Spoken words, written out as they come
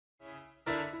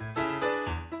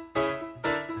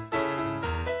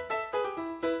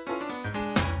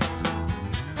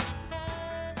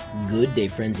Good day,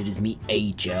 friends. It is me,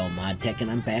 HLModTech,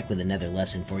 and I'm back with another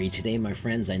lesson for you today. My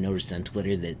friends, I noticed on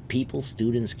Twitter that people,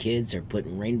 students, kids are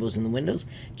putting rainbows in the windows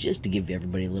just to give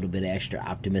everybody a little bit of extra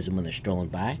optimism when they're strolling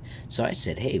by. So I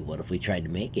said, hey, what if we tried to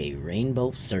make a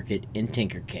rainbow circuit in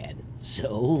Tinkercad?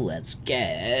 So let's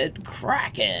get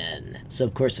cracking. So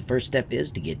of course the first step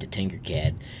is to get to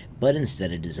Tinkercad, but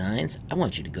instead of designs, I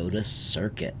want you to go to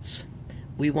circuits.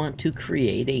 We want to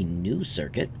create a new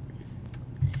circuit.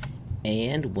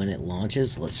 And when it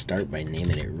launches, let's start by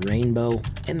naming it Rainbow,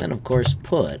 and then of course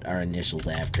put our initials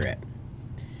after it.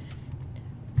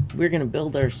 We're going to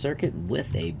build our circuit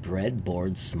with a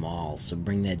breadboard small, so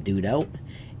bring that dude out,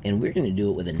 and we're going to do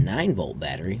it with a 9-volt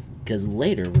battery, because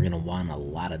later we're going to want a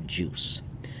lot of juice.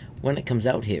 When it comes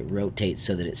out, hit rotate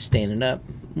so that it's standing up,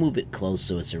 move it close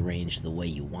so it's arranged the way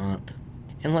you want.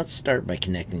 And let's start by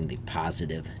connecting the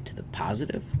positive to the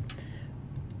positive.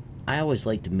 I always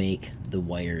like to make the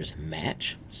wires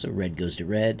match, so red goes to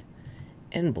red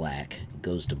and black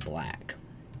goes to black.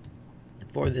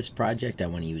 For this project I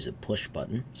want to use a push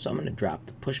button, so I'm going to drop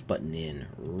the push button in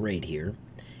right here,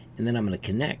 and then I'm going to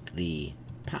connect the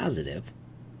positive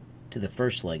to the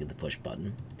first leg of the push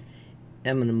button.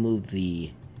 I'm going to move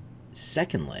the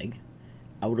second leg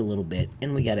out a little bit,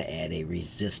 and we got to add a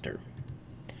resistor.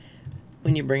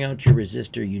 When you bring out your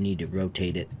resistor, you need to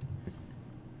rotate it.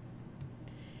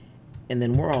 And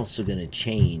then we're also going to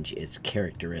change its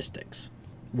characteristics.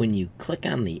 When you click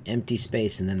on the empty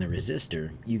space and then the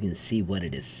resistor, you can see what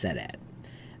it is set at.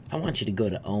 I want you to go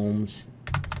to ohms,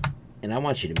 and I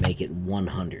want you to make it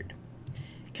 100.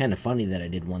 Kind of funny that I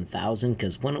did 1000,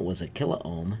 because when it was a kilo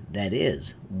ohm, that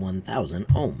is 1000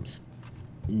 ohms.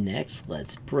 Next,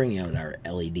 let's bring out our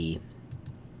LED,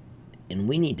 and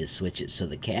we need to switch it so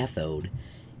the cathode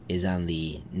is on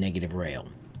the negative rail.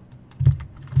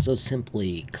 So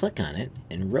simply click on it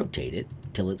and rotate it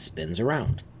till it spins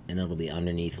around, and it'll be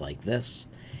underneath like this.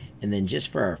 And then just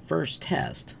for our first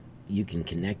test, you can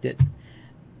connect it.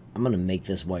 I'm going to make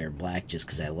this wire black just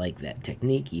because I like that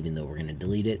technique, even though we're going to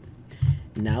delete it.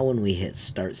 Now when we hit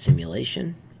start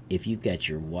simulation, if you've got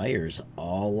your wires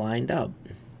all lined up,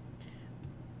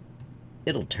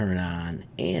 it'll turn on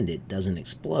and it doesn't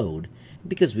explode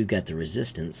because we've got the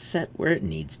resistance set where it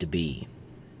needs to be.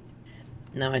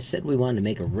 Now I said we wanted to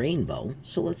make a rainbow,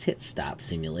 so let's hit stop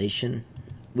simulation.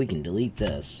 We can delete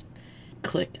this,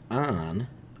 click on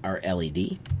our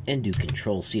LED, and do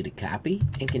Control-C to copy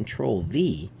and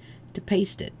Control-V to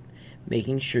paste it,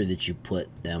 making sure that you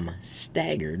put them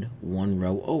staggered one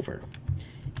row over.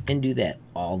 And do that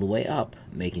all the way up,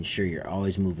 making sure you're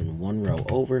always moving one row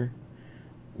over,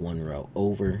 one row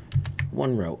over,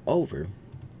 one row over,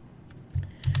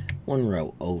 one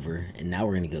row over, and now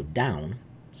we're going to go down.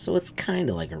 So it's kind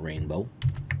of like a rainbow.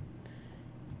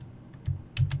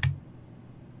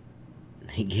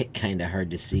 They get kind of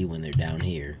hard to see when they're down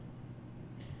here.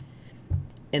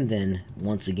 And then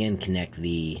once again connect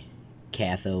the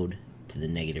cathode to the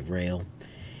negative rail.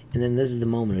 And then this is the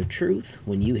moment of truth.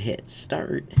 When you hit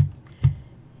start,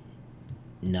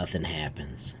 nothing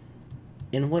happens.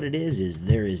 And what it is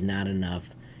there is not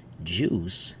enough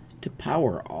juice to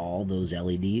power all those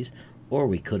LEDs, or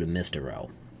we could have missed a row.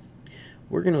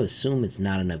 We're going to assume it's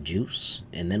not enough juice,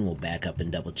 and then we'll back up and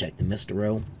double check the missed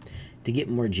row. To get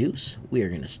more juice, we are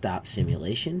going to stop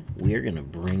simulation. We are going to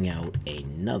bring out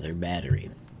another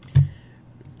battery.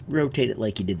 Rotate it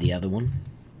like you did the other one.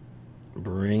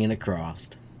 Bring it across.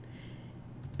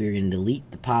 We're going to delete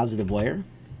the positive wire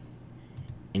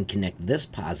and connect this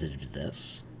positive to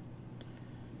this.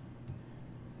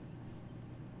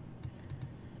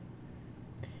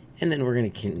 And then we're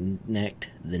going to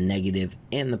connect the negative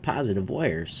and the positive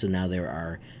wire. So now there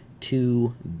are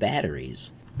two batteries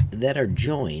that are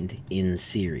joined in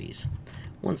series.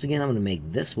 Once again, I'm going to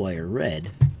make this wire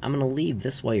red. I'm going to leave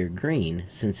this wire green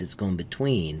since it's going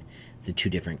between the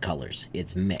two different colors.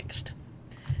 It's mixed.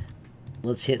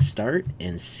 Let's hit start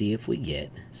and see if we get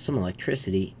some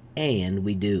electricity, and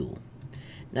we do.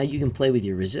 Now you can play with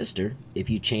your resistor. If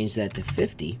you change that to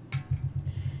 50,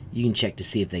 you can check to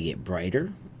see if they get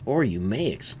brighter, or you may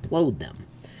explode them.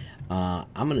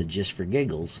 I'm going to, just for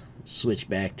giggles, switch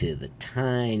back to the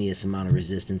tiniest amount of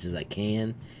resistance as I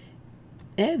can.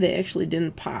 And they actually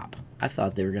didn't pop. I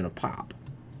thought they were going to pop.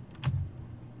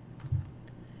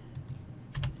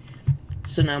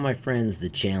 So now, my friends, the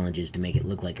challenge is to make it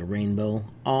look like a rainbow.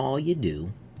 All you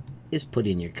do is put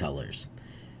in your colors.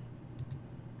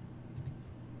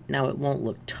 Now it won't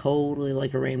look totally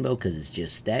like a rainbow because it's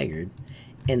just staggered,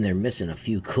 and they're missing a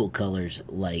few cool colors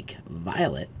like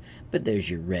violet, but there's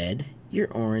your red, your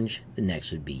orange, the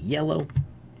next would be yellow.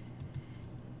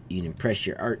 You can impress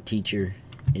your art teacher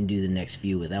and do the next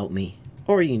few without me.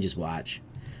 or you can just watch.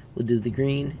 We'll do the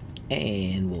green,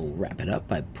 and we'll wrap it up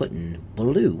by putting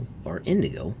blue or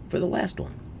indigo for the last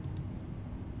one.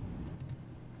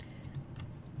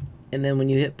 And then when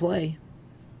you hit play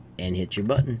and hit your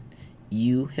button,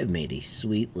 you have made a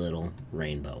sweet little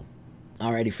rainbow.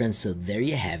 Alrighty friends, so there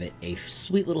you have it, a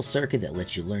sweet little circuit that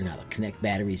lets you learn how to connect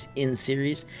batteries in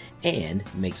series and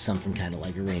make something kind of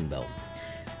like a rainbow.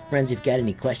 Friends, if you've got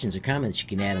any questions or comments, you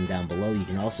can add them down below. You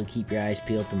can also keep your eyes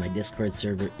peeled for my Discord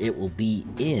server. It will be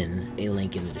in a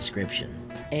link in the description.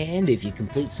 And if you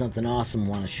complete something awesome and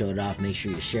want to show it off, make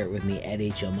sure you share it with me at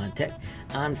HLModTech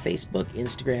on Facebook,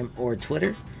 Instagram, or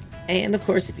Twitter. And of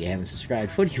course, if you haven't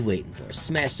subscribed, what are you waiting for?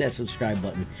 Smash that subscribe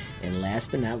button. And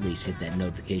last but not least, hit that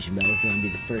notification bell if you want to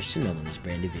be the first to know when there's a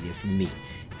brand new video from me,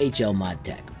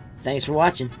 HLModTech. Thanks for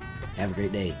watching. Have a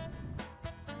great day.